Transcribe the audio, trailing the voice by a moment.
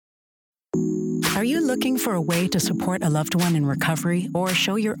Are you looking for a way to support a loved one in recovery or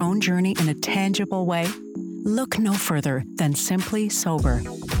show your own journey in a tangible way? Look no further than Simply Sober.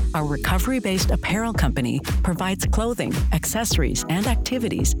 Our recovery-based apparel company provides clothing, accessories, and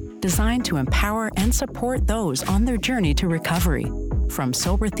activities designed to empower and support those on their journey to recovery. From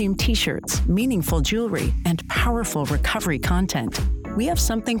sober-themed t-shirts, meaningful jewelry, and powerful recovery content, we have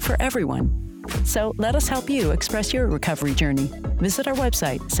something for everyone. So let us help you express your recovery journey. Visit our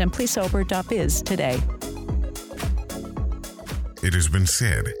website, simplysober.biz today. It has been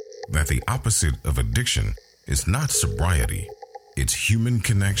said that the opposite of addiction is not sobriety, it's human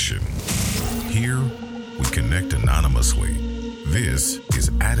connection. Here, we connect anonymously. This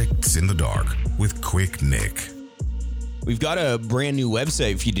is Addicts in the Dark with Quick Nick. We've got a brand new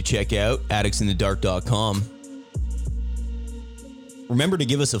website for you to check out, addictsinthedark.com. Remember to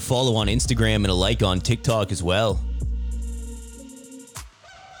give us a follow on Instagram and a like on TikTok as well.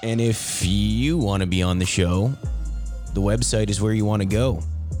 And if you want to be on the show, the website is where you want to go.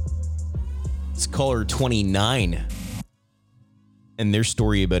 It's caller 29 and their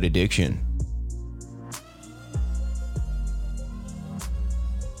story about addiction.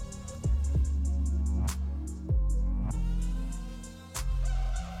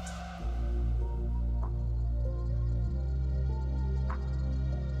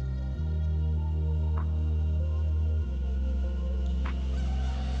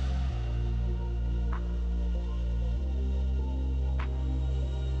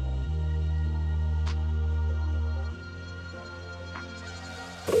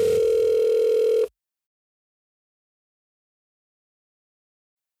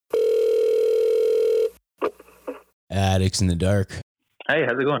 Addicts in the Dark. Hey,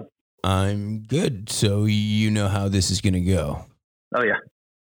 how's it going? I'm good. So you know how this is going to go. Oh, yeah.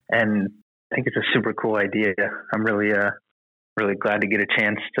 And I think it's a super cool idea. I'm really glad to get a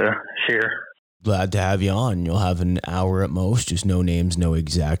chance to share. Glad to have you on. You'll have an hour at most, just no names, no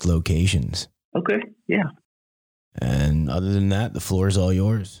exact locations. Okay, yeah. And other than that, the floor is all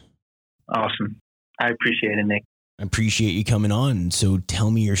yours. Awesome. I appreciate it, Nick. I appreciate you coming on. So tell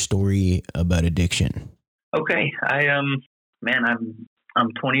me your story about addiction. Okay, I'm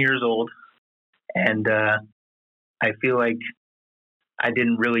 20 years old, and I feel like I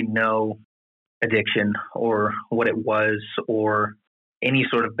didn't really know addiction or what it was or any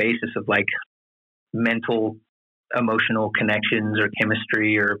sort of basis of like mental, emotional connections or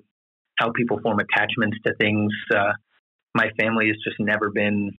chemistry or how people form attachments to things. My family has just never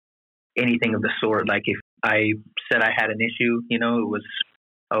been anything of the sort. Like if I said I had an issue, it was,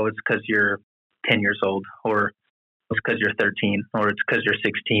 it's because you're 10 years old, or it's because you're 13, or it's because you're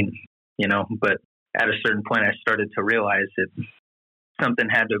 16, but at a certain point I started to realize that something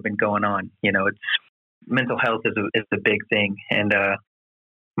had to have been going on. It's mental health is a big thing. And,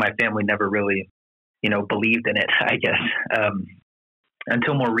 my family never really, believed in it, I guess.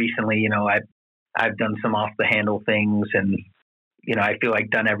 Until more recently, I've done some off the handle things and, I feel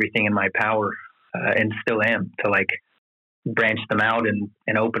like done everything in my power, and still am to like branch them out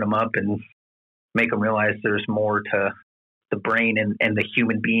and open them up and make them realize there's more to the brain and the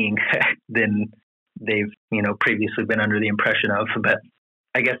human being than they've, previously been under the impression of. But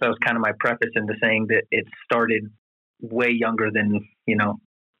I guess that was kind of my preface into saying that it started way younger than,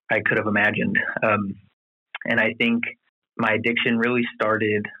 I could have imagined. And I think my addiction really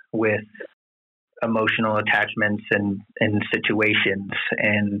started with emotional attachments and situations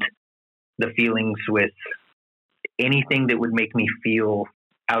and the feelings with anything that would make me feel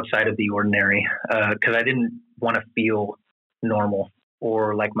outside of the ordinary, because I didn't want to feel normal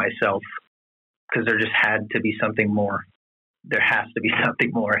or like myself, because there just had to be something more. There has to be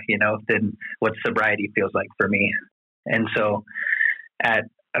something more, than what sobriety feels like for me. And so at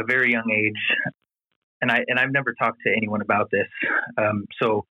a very young age, and I've never talked to anyone about this,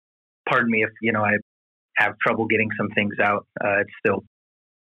 so pardon me if, I have trouble getting some things out. It's still,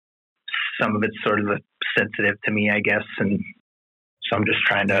 some of it's sort of sensitive to me, I guess, and so I'm just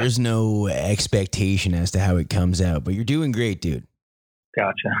trying to... There's no expectation as to how it comes out, but you're doing great, dude.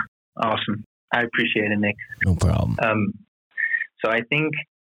 Gotcha. Awesome. I appreciate it, Nick. No problem. So I think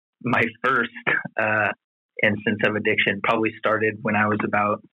my first instance of addiction probably started when I was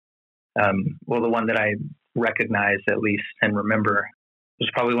about, the one that I recognize at least and remember was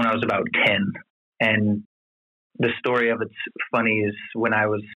probably when I was about 10. And the story of it's funny is when I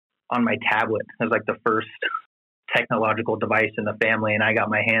was on my tablet, it was like the first technological device in the family, and I got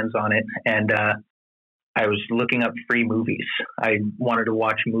my hands on it, and I was looking up free movies. I wanted to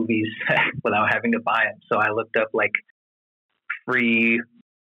watch movies without having to buy them, so I looked up like free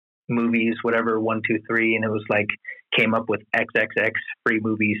movies, whatever, 1, 2, 3, and it was like came up with XXX free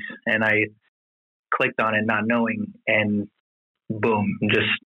movies, and I clicked on it not knowing, and boom, just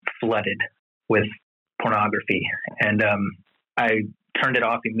flooded with pornography. And I turned it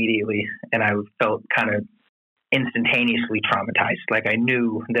off immediately, and I felt kind of instantaneously traumatized. Like I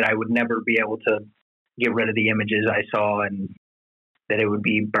knew that I would never be able to get rid of the images I saw, and that it would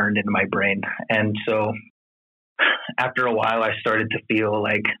be burned into my brain. And so after a while, I started to feel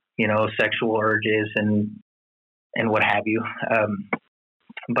like, sexual urges and what have you.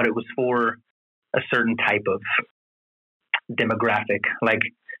 But it was for a certain type of demographic. Like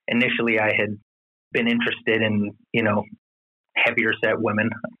initially I had been interested in, heavier set women,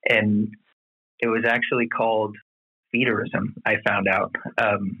 and it was actually called feederism, I found out.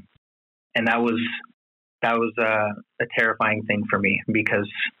 And that was a terrifying thing for me, because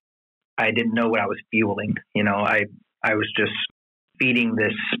I didn't know what I was fueling. I was just feeding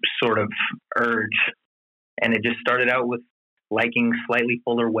this sort of urge, and it just started out with liking slightly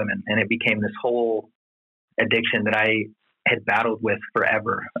fuller women, and it became this whole addiction that I had battled with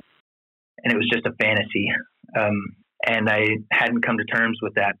forever. And it was just a fantasy. And I hadn't come to terms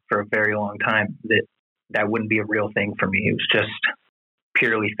with that for a very long time, that wouldn't be a real thing for me. It was just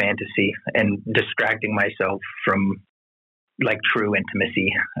purely fantasy and distracting myself from like true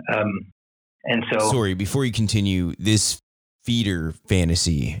intimacy. And so, sorry, before you continue, this feeder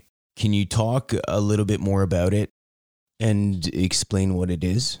fantasy, can you talk a little bit more about it and explain what it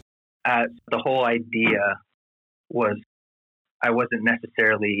is? The whole idea was I wasn't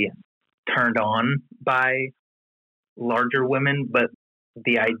necessarily turned on by larger women, but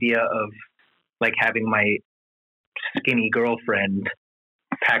the idea of like having my skinny girlfriend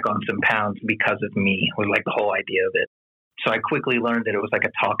pack on some pounds because of me was like the whole idea of it. So I quickly learned that it was like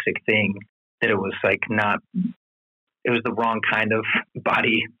a toxic thing, that it was like it was the wrong kind of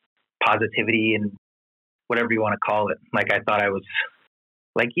body positivity and whatever you want to call it. Like I thought I was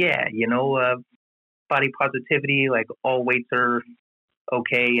like, body positivity, like all weights are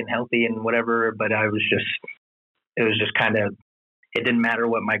okay and healthy and whatever. But it was just kind of, it didn't matter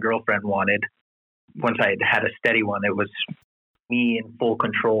what my girlfriend wanted. Once I had a steady one, it was me in full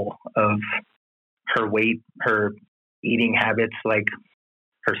control of her weight, her eating habits, like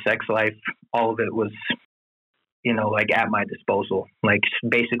her sex life. All of it was, like at my disposal. Like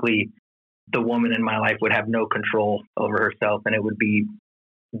basically the woman in my life would have no control over herself, and it would be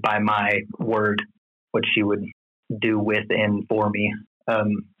by my word what she would do with and for me.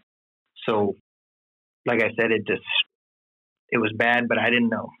 So like I said, it was bad, but I didn't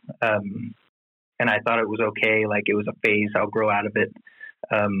know. And I thought it was okay. Like it was a phase. I'll grow out of it.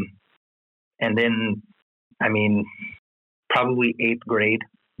 And then, probably 8th grade,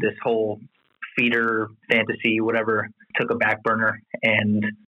 this whole feeder fantasy, whatever, took a back burner, and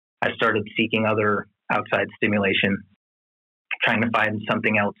I started seeking other outside stimulation, trying to find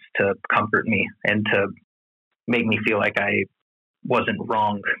something else to comfort me and to make me feel like I wasn't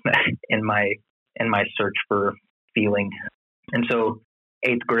wrong in my search for feeling. And so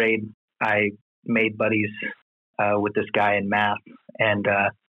 8th grade, I made buddies with this guy in math, and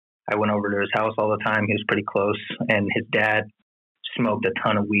I went over to his house all the time. He was pretty close, and his dad smoked a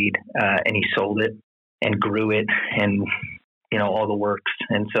ton of weed, and he sold it and grew it, and all the works.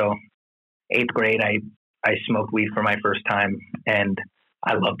 And so 8th grade, I smoked weed for my first time, and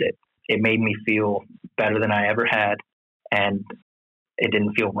I loved it. It made me feel better than I ever had, and it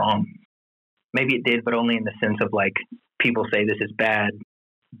didn't feel wrong. Maybe it did, but only in the sense of like, people say this is bad,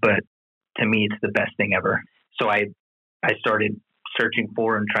 but to me, it's the best thing ever. So I started searching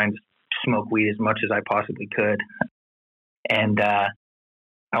for and trying to smoke weed as much as I possibly could. And I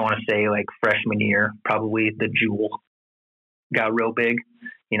want to say like freshman year, probably the Juul got real big,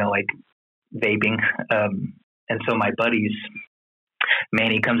 like vaping. And so my buddies,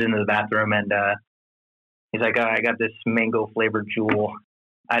 Manny comes into the bathroom, and he's like, I got this mango flavored Juul.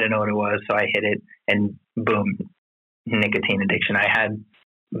 I didn't know what it was, so I hit it, and boom, nicotine addiction. I had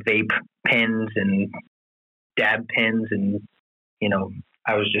vape pens and dab pens, and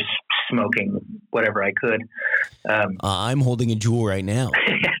I was just smoking whatever I could. I'm holding a Juul right now.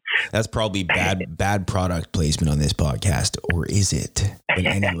 That's probably bad product placement on this podcast, or is it? But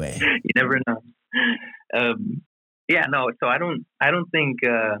anyway, you never know. So I don't think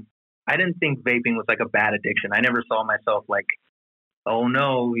I didn't think vaping was like a bad addiction. I never saw myself like, oh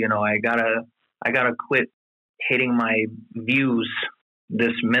no, I gotta quit hitting my views.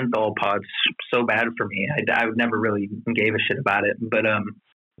 This menthol pod's so bad for me. I never really gave a shit about it, but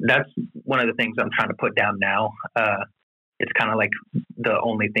that's one of the things I'm trying to put down now. It's kind of like the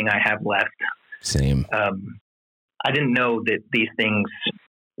only thing I have left. Same. I didn't know that these things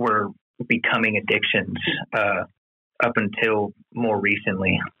were becoming addictions up until more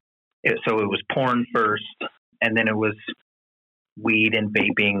recently. So it was porn first, and then it was weed and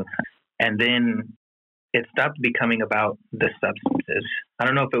vaping, and then it stopped becoming about the substances. I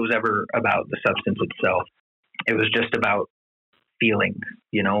don't know if it was ever about the substance itself. It was just about feeling,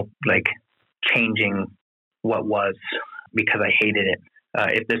 like changing what was, because I hated it.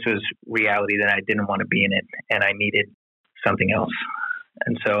 If this was reality, then I didn't want to be in it, and I needed something else.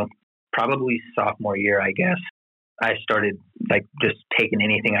 And so probably sophomore year, I guess, I started like just taking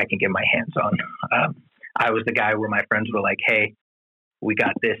anything I can get my hands on. I was the guy where my friends were like, hey, we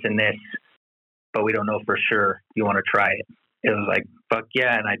got this and this, but we don't know for sure. You want to try it? It was like, fuck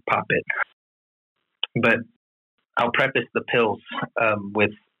yeah, and I'd pop it. But I'll preface the pills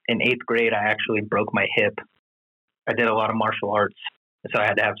with, in 8th grade, I actually broke my hip. I did a lot of martial arts, so I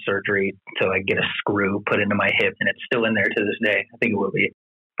had to have surgery to like get a screw put into my hip, and it's still in there to this day. I think it will be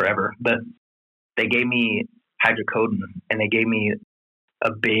forever. But they gave me hydrocodone, and they gave me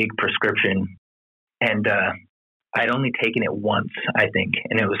a big prescription, and I'd only taken it once, I think,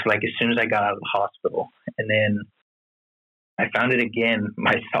 and it was like as soon as I got out of the hospital. And then I found it again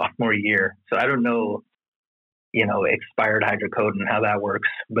my sophomore year. So I don't know, expired hydrocodone, how that works,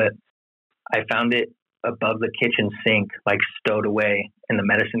 but I found it above the kitchen sink, like stowed away in the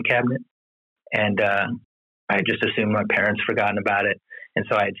medicine cabinet. And I just assumed my parents forgotten about it. And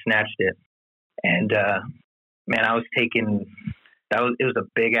so I had snatched it. And man, I was taking, it was a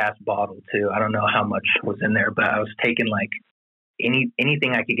big ass bottle too. I don't know how much was in there, but I was taking like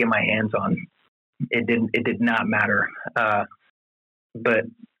anything I could get my hands on. It did not matter. But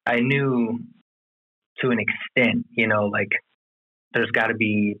I knew to an extent, like there's got to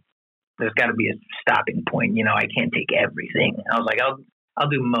be a stopping point. I can't take everything. I was like, I'll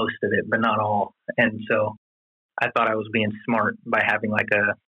do most of it, but not all. And so I thought I was being smart by having like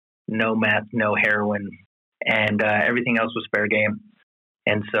a no meth, no heroin, and everything else was fair game.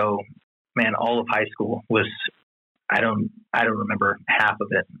 And so, man, all of high school was, I don't remember half of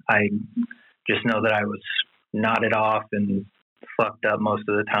it. I just know that I was nodded off and fucked up most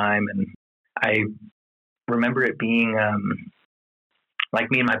of the time. And I remember it being like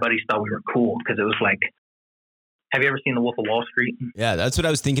me and my buddies thought we were cool because it was like, have you ever seen The Wolf of Wall Street? Yeah, that's what I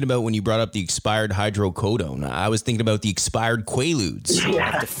was thinking about when you brought up the expired hydrocodone. I was thinking about the expired Quaaludes. Yeah.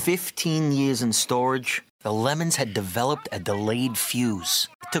 After 15 years in storage, the lemons had developed a delayed fuse.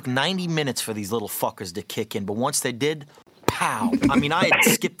 It took 90 minutes for these little fuckers to kick in, but once they did, pow. I mean, I had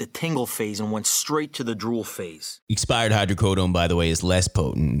skipped the tingle phase and went straight to the drool phase. Expired hydrocodone, by the way, is less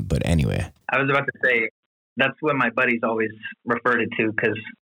potent, but anyway. I was about to say, that's what my buddies always referred it to because,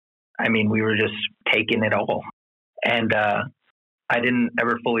 I mean, we were just taking it all. And I didn't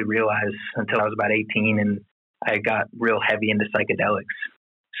ever fully realize until I was about 18 and I got real heavy into psychedelics.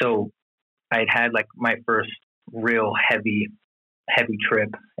 So I had like my first real heavy trip,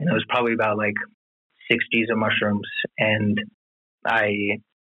 and it was probably about like 6 G's of mushrooms. And I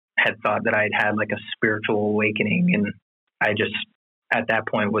had thought that I'd had like a spiritual awakening, and I just at that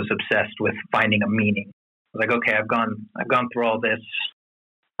point was obsessed with finding a meaning. I was like, okay, I've gone through all this.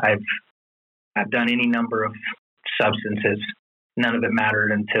 I've done any number of substances. None of it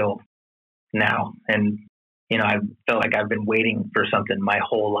mattered until now. And, I felt like I've been waiting for something my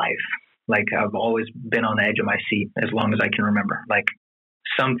whole life. Like I've always been on the edge of my seat as long as I can remember. Like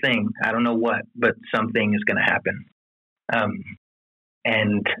something, I don't know what, but something is going to happen.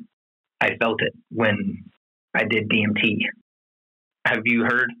 And I felt it when I did DMT. Have you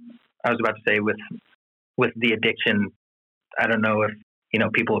heard? I was about to say with the addiction, I don't know if,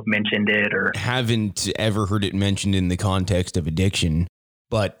 people have mentioned it or haven't ever heard it mentioned in the context of addiction,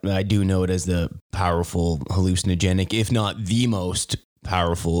 but I do know it as the powerful hallucinogenic, if not the most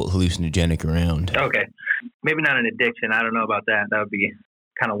powerful hallucinogenic around. Okay. Maybe not an addiction. I don't know about that. That would be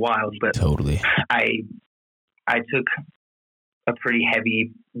kind of wild, but totally. I took a pretty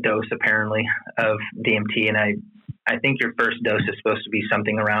heavy dose apparently of DMT, and I think your first dose is supposed to be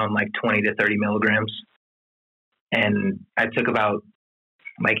something around like 20 to 30 milligrams. And I took about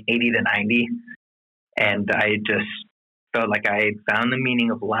like 80 to 90. And I just felt like I had found the meaning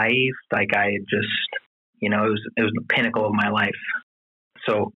of life. Like I had just, it was the pinnacle of my life.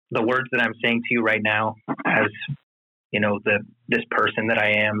 So the words that I'm saying to you right now, as, this person that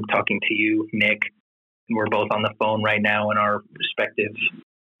I am talking to you, Nick, we're both on the phone right now in our respective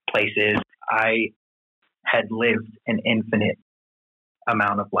places. I had lived an infinite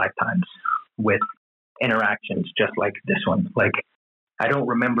amount of lifetimes with interactions just like this one. Like, I don't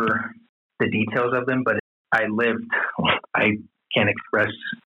remember the details of them, but I can't express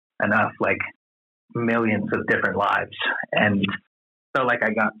enough, like millions of different lives, and felt like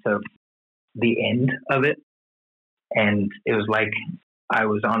I got to the end of it. And it was like I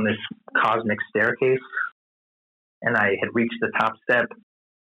was on this cosmic staircase and I had reached the top step,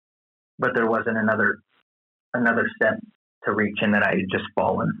 but there wasn't another step to reach, and then I had just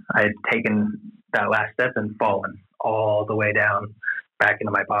fallen. I had taken that last step and fallen all the way down back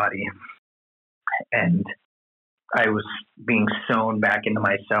into my body. And I was being sewn back into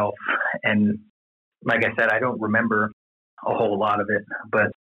myself. And like I said, I don't remember a whole lot of it,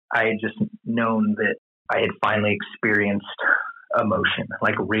 but I had just known that I had finally experienced emotion,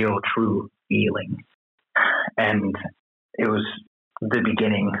 like real, true feeling. And it was the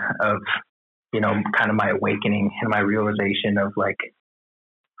beginning of, kind of my awakening and my realization of like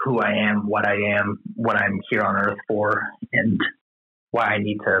who I am, what I'm here on earth for, and why I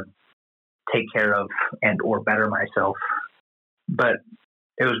need to take care of and or better myself. But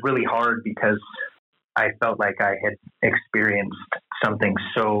it was really hard because I felt like I had experienced something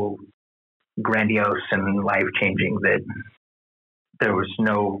so grandiose and life-changing that there was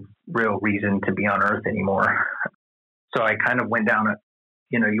no real reason to be on earth anymore. So I kind of went down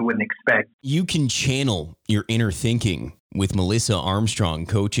you wouldn't expect. You can channel your inner thinking with Melissa Armstrong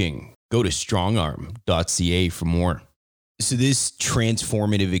coaching. Go to strongarm.ca for more. So this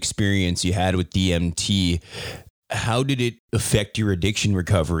transformative experience you had with DMT, how did it affect your addiction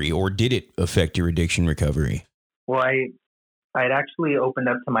recovery, or did it affect your addiction recovery? Well, I'd actually opened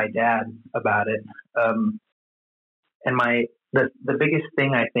up to my dad about it. And the biggest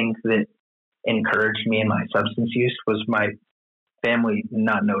thing I think that encouraged me in my substance use was my family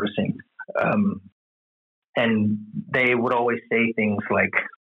not noticing. And they would always say things like,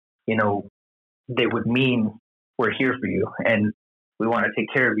 they would mean we're here for you and we want to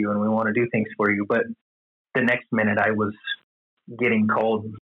take care of you and we want to do things for you. But the next minute I was getting called,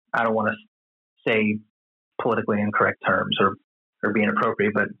 I don't want to say politically incorrect terms or be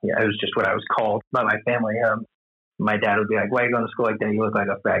inappropriate, but yeah, it was just what I was called by my family. My dad would be like, "Why are you going to school like that? You look like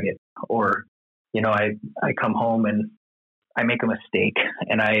a faggot." Or, I come home and I make a mistake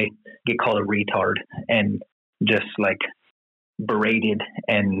and I get called a retard and just like berated.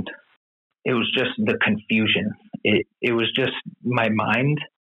 And it was just the confusion. It was just my mind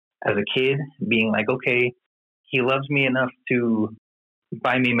as a kid being like, okay, he loves me enough to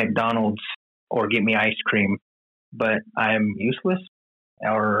buy me McDonald's or get me ice cream, but I'm useless,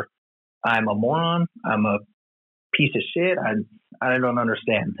 or I'm a moron. I'm a piece of shit. I don't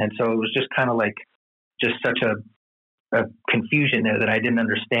understand. And so it was just kind of like just such a confusion there that I didn't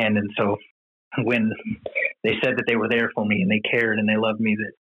understand. And so when they said that they were there for me and they cared and they loved me,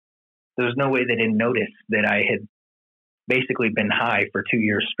 that there was no way they didn't notice that I had basically been high for 2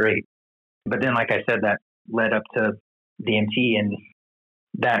 years straight. But then, like I said, that led up to DMT, and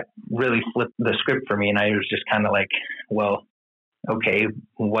that really flipped the script for me. And I was just kind of like, well, okay,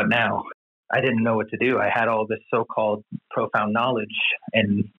 what now? I didn't know what to do. I had all this so-called profound knowledge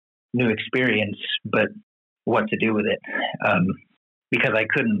and new experience, but what to do with it? Because I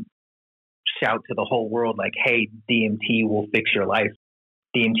couldn't shout to the whole world like, hey, DMT will fix your life.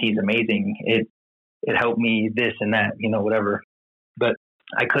 DMT is amazing. It helped me this and that, whatever. But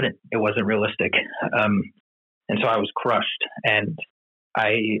I couldn't. It wasn't realistic. And so I was crushed. And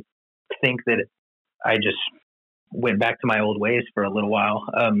I think that I just went back to my old ways for a little while.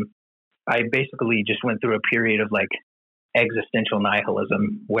 I basically just went through a period of like existential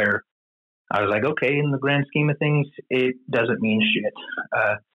nihilism where I was like, okay, in the grand scheme of things, it doesn't mean shit.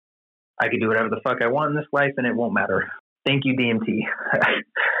 I could do whatever the fuck I want in this life and it won't matter. Thank you, DMT.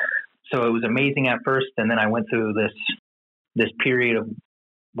 So it was amazing at first. And then I went through this period of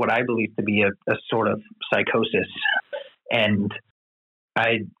what I believe to be a sort of psychosis. And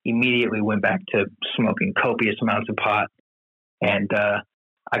I immediately went back to smoking copious amounts of pot. And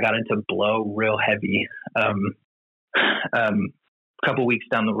I got into blow real heavy. Couple weeks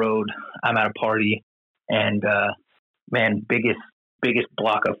down the road, I'm at a party, and biggest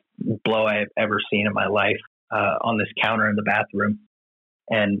block of blow I have ever seen in my life on this counter in the bathroom.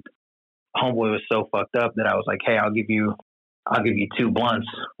 And homeboy was so fucked up that I was like, hey, I'll give you 2 blunts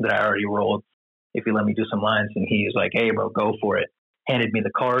that I already rolled if you let me do some lines. And he was like, hey, bro, go for it. Handed me the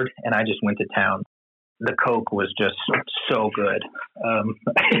card, and I just went to town. The coke was just so good.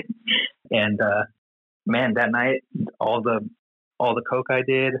 And that night, all the coke I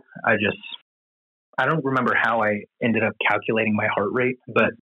did, I don't remember how I ended up calculating my heart rate,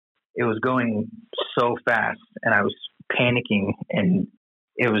 but it was going so fast and I was panicking, and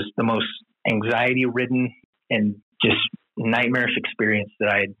it was the most anxiety ridden and just nightmarish experience that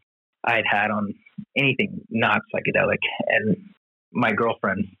I'd had on anything not psychedelic. And my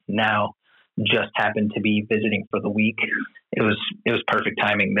girlfriend now just happened to be visiting for the week. It was perfect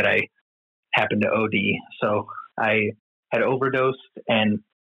timing that I happened to OD. So I had overdosed, and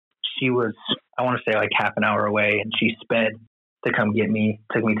she was, I want to say, like half an hour away, and she sped to come get me,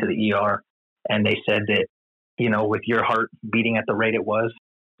 took me to the ER, and they said that, you know, with your heart beating at the rate it was,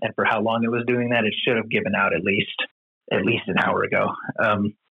 and for how long it was doing that, it should have given out at least an hour ago.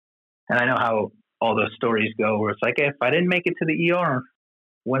 And I know how all those stories go, where it's like, if I didn't make it to the ER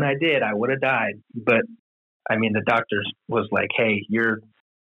when I did, I would have died. But I mean, the doctors was like, hey, your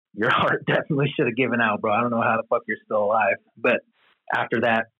heart definitely should have given out, bro. I don't know how the fuck you're still alive. But after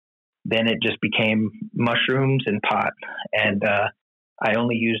that, then it just became mushrooms and pot. And I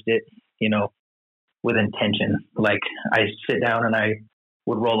only used it, you know, with intention. Like, I sit down and I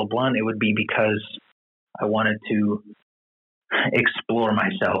would roll a blunt, it would be because I wanted to explore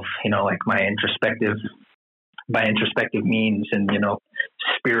myself, you know, like by introspective means, and, you know,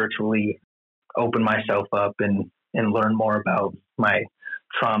 spiritually open myself up and learn more about my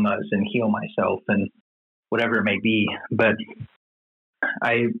traumas and heal myself and whatever it may be. But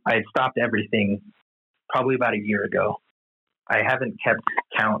I stopped everything probably about a year ago. I haven't kept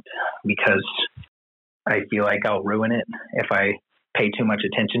count because I feel like I'll ruin it if I pay too much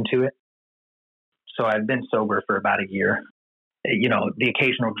attention to it. So I've been sober for about a year. You know, the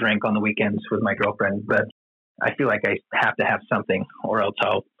occasional drink on the weekends with my girlfriend, but I feel like I have to have something or else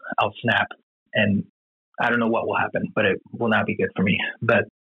I'll snap, and I don't know what will happen, but it will not be good for me. But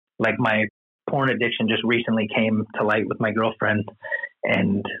like, my porn addiction just recently came to light with my girlfriend,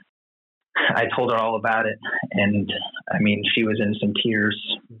 and I told her all about it. And I mean, she was in some tears,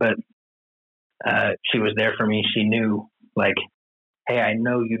 but she was there for me. She knew, like, hey, I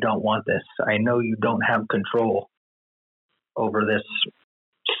know you don't want this. I know you don't have control over this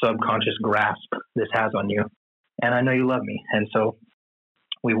subconscious grasp this has on you. And I know you love me. And so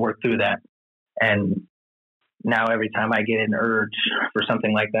we worked through that. And now every time I get an urge for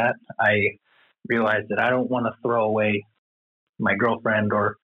something like that, I realize that I don't want to throw away my girlfriend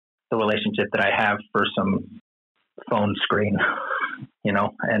or the relationship that I have for some phone screen, you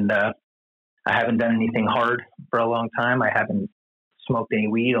know. And I haven't done anything hard for a long time. I haven't smoked any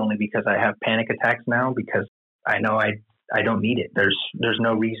weed, only because I have panic attacks now, because I know I don't need it. There's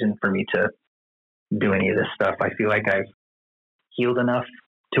no reason for me to do any of this stuff. I feel like I've healed enough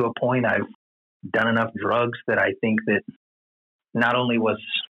to a point. I've done enough drugs that I think that not only was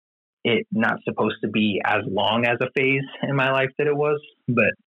it not supposed to be as long as a phase in my life that it was,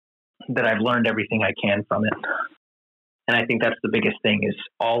 but that I've learned everything I can from it. And I think that's the biggest thing, is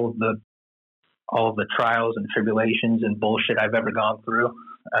all of the trials and tribulations and bullshit I've ever gone through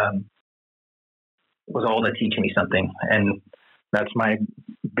was all to teach me something. And that's my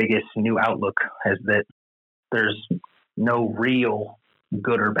biggest new outlook, is that there's no real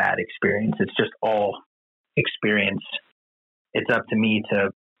good or bad experience. It's just all experience. It's up to me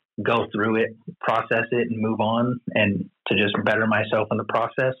to go through it, process it, and move on, and to just better myself in the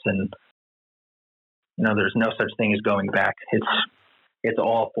process. And, you know, there's no such thing as going back. It's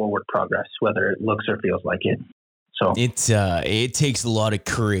all forward progress, whether it looks or feels like it. So it takes a lot of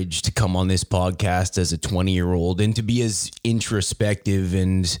courage to come on this podcast as a 20-year-old and to be as introspective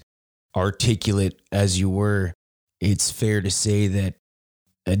and articulate as you were. It's fair to say that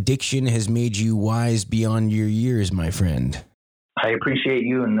addiction has made you wise beyond your years, my friend. I appreciate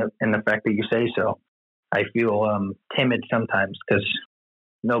you and the fact that you say so. I feel timid sometimes because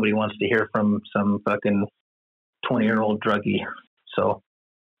nobody wants to hear from some fucking 20-year-old druggie. So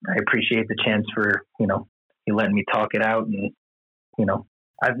I appreciate the chance for, you know, you letting me talk it out. And, you know,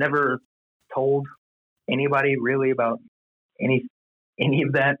 I've never told anybody really about any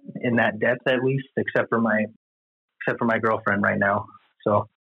of that in that depth, at least, except for my girlfriend right now. So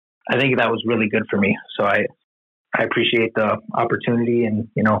I think that was really good for me. So I appreciate the opportunity and,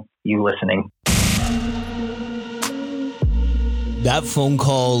 you know, you listening. That phone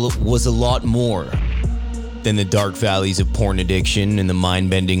call was a lot more than the dark valleys of porn addiction and the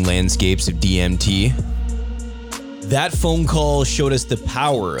mind-bending landscapes of DMT. That phone call showed us the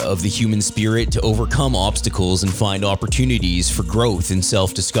power of the human spirit to overcome obstacles and find opportunities for growth and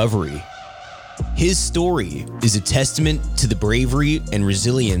self-discovery. His story is a testament to the bravery and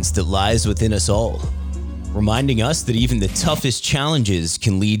resilience that lies within us all, reminding us that even the toughest challenges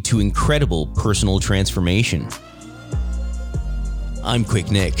can lead to incredible personal transformation. I'm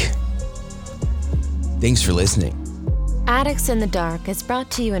Quick Nick. Thanks for listening. Addicts in the Dark is brought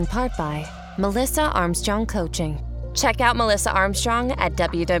to you in part by Melissa Armstrong Coaching. Check out Melissa Armstrong at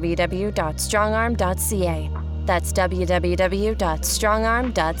www.strongarm.ca. That's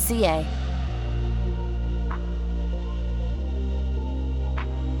www.strongarm.ca.